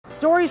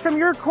Stories from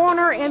your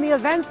corner and the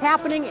events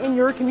happening in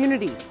your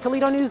community.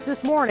 Toledo News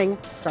This Morning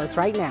starts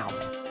right now.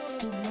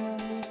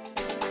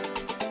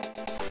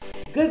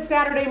 Good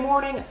Saturday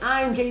morning,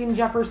 I'm Jaden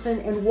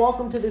Jefferson, and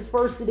welcome to this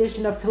first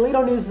edition of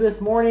Toledo News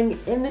This Morning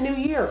in the new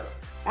year.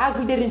 As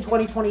we did in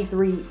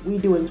 2023, we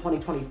do in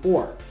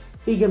 2024.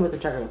 Begin with a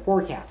check of the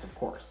forecast, of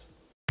course.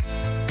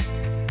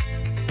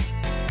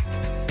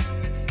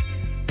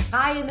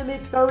 High in the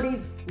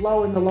mid-30s,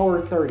 low in the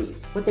lower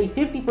 30s, with a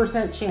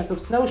 50% chance of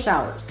snow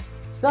showers.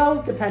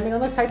 So, depending on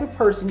the type of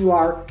person you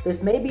are,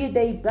 this may be a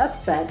day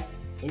best spent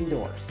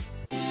indoors.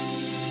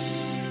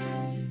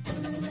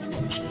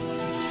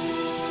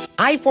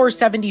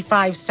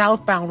 I-475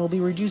 southbound will be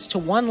reduced to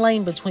one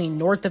lane between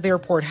north of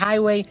Airport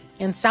Highway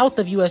and south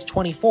of US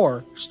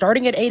 24,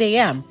 starting at 8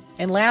 a.m.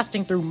 and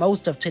lasting through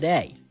most of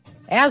today.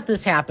 As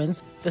this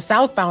happens, the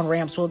southbound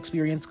ramps will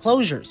experience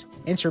closures,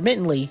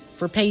 intermittently,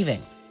 for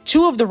paving.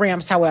 Two of the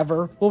ramps,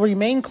 however, will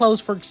remain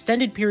closed for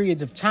extended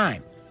periods of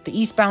time. The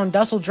eastbound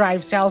Dussel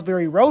Drive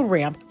Salisbury Road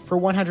ramp for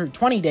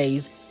 120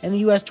 days, and the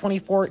US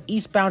 24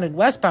 eastbound and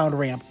westbound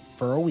ramp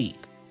for a week.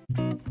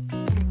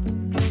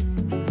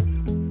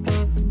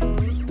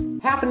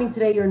 Happening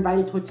today, you're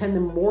invited to attend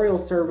the memorial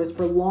service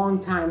for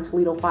longtime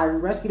Toledo Fire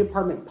and Rescue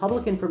Department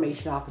Public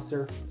Information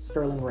Officer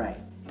Sterling Ray.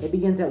 It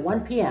begins at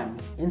 1 p.m.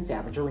 in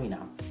Savage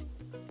Arena.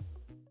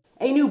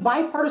 A new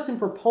bipartisan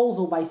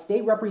proposal by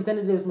State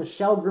Representatives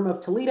Michelle Grimm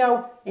of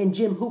Toledo and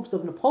Jim Hoops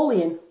of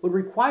Napoleon would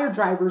require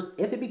drivers,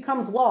 if it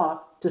becomes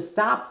law, to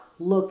stop,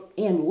 look,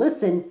 and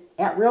listen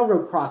at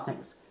railroad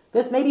crossings.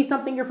 This may be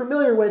something you're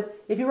familiar with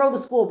if you rode the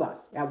school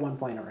bus at one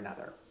point or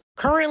another.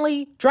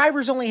 Currently,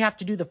 drivers only have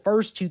to do the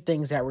first two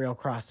things at rail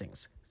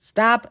crossings: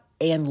 stop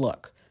and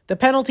look. The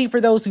penalty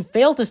for those who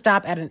fail to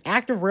stop at an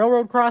active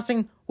railroad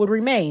crossing would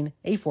remain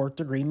a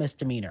fourth-degree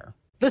misdemeanor.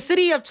 The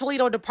City of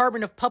Toledo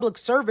Department of Public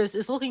Service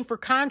is looking for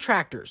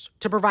contractors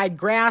to provide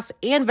grass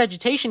and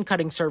vegetation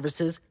cutting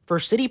services for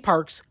city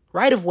parks,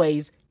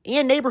 right-of-ways,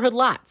 and neighborhood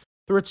lots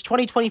through its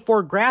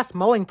 2024 grass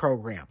mowing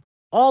program.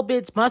 All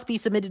bids must be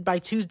submitted by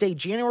Tuesday,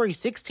 January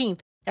 16th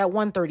at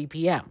 1:30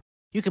 p.m.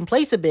 You can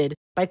place a bid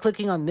by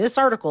clicking on this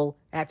article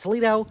at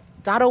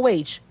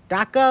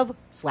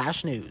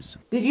toledo.oh.gov/news.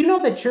 Did you know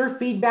that your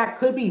feedback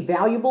could be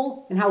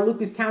valuable in how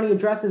Lucas County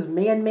addresses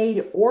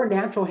man-made or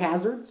natural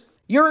hazards?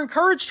 You're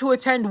encouraged to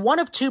attend one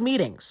of two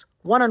meetings,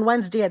 one on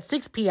Wednesday at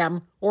 6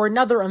 p.m. or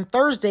another on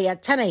Thursday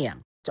at 10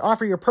 a.m. to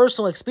offer your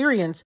personal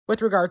experience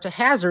with regard to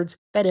hazards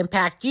that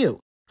impact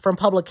you, from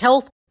public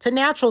health to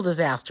natural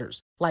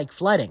disasters like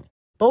flooding.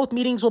 Both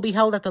meetings will be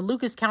held at the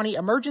Lucas County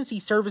Emergency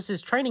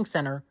Services Training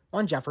Center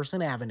on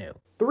Jefferson Avenue.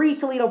 3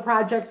 Toledo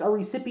projects are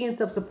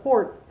recipients of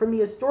support from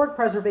the Historic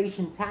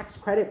Preservation Tax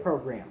Credit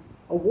Program,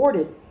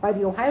 awarded by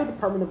the Ohio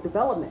Department of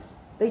Development.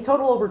 They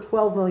total over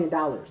 $12 million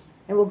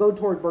and will go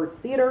toward Burt's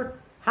Theater,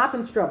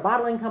 Hoppenstraw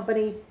Bottling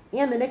Company,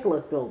 and the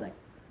Nicholas Building.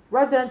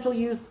 Residential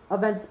use,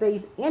 event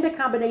space, and a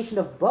combination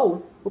of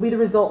both will be the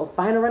result of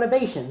final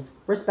renovations,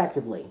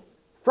 respectively.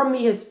 From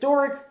the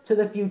historic to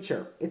the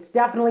future, it's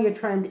definitely a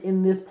trend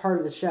in this part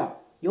of the show.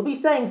 You'll be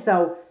saying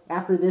so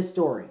after this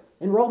story.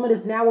 Enrollment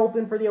is now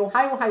open for the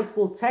Ohio High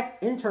School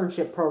Tech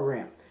Internship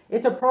Program.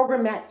 It's a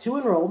program that, to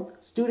enroll,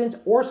 students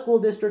or school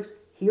districts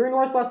here in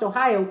Northwest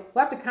Ohio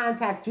will have to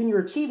contact Junior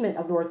Achievement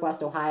of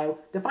Northwest Ohio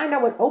to find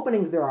out what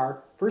openings there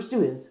are for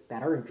students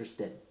that are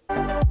interested.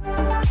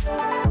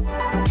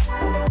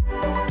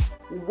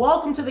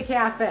 Welcome to the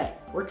Cafe,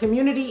 where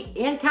community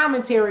and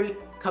commentary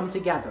come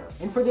together.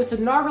 And for this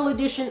inaugural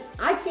edition,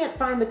 I can't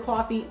find the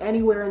coffee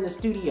anywhere in the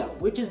studio,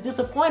 which is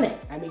disappointing.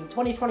 I mean,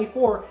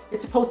 2024,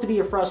 it's supposed to be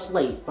a fresh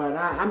slate, but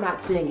I'm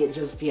not seeing it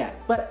just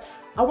yet. But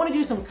I want to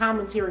do some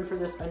commentary for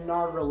this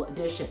inaugural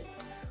edition.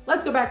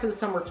 Let's go back to the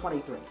summer of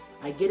 23.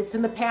 I get it's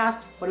in the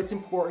past, but it's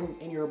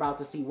important, and you're about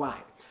to see why.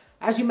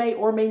 As you may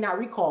or may not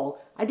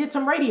recall, I did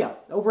some radio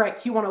over at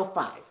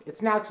Q105.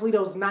 It's now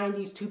Toledo's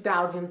 90s,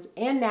 2000s,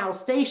 and now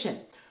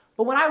station.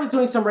 But when I was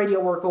doing some radio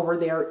work over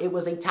there, it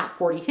was a top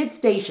 40 hit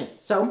station.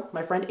 So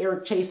my friend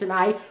Eric Chase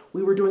and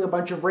we were doing a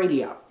bunch of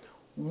radio.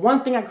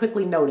 One thing I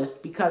quickly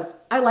noticed, because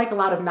I like a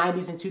lot of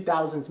 90s and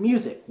 2000s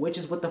music, which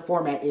is what the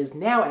format is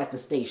now at the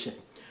station.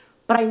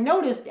 But I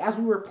noticed as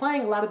we were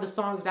playing a lot of the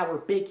songs that were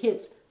big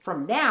hits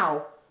from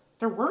now,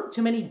 there weren't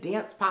too many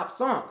dance pop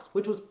songs,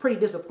 which was pretty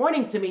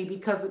disappointing to me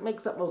because it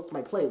makes up most of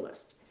my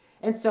playlist.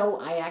 And so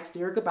I asked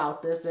Eric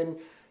about this, and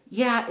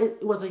yeah,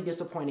 it was a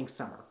disappointing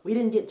summer. We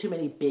didn't get too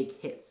many big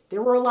hits.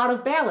 There were a lot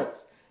of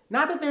ballads.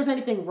 Not that there's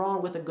anything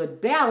wrong with a good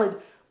ballad,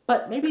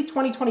 but maybe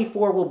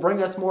 2024 will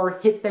bring us more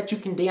hits that you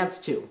can dance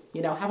to,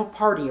 have a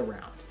party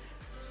around.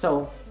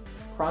 So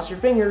cross your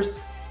fingers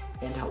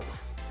and hope.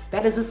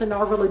 That is this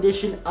inaugural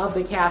edition of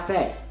The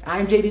Cafe.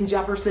 I'm Jaden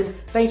Jefferson.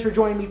 Thanks for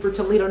joining me for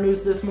Toledo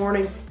News This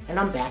Morning, and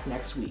I'm back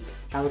next week.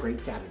 Have a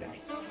great Saturday.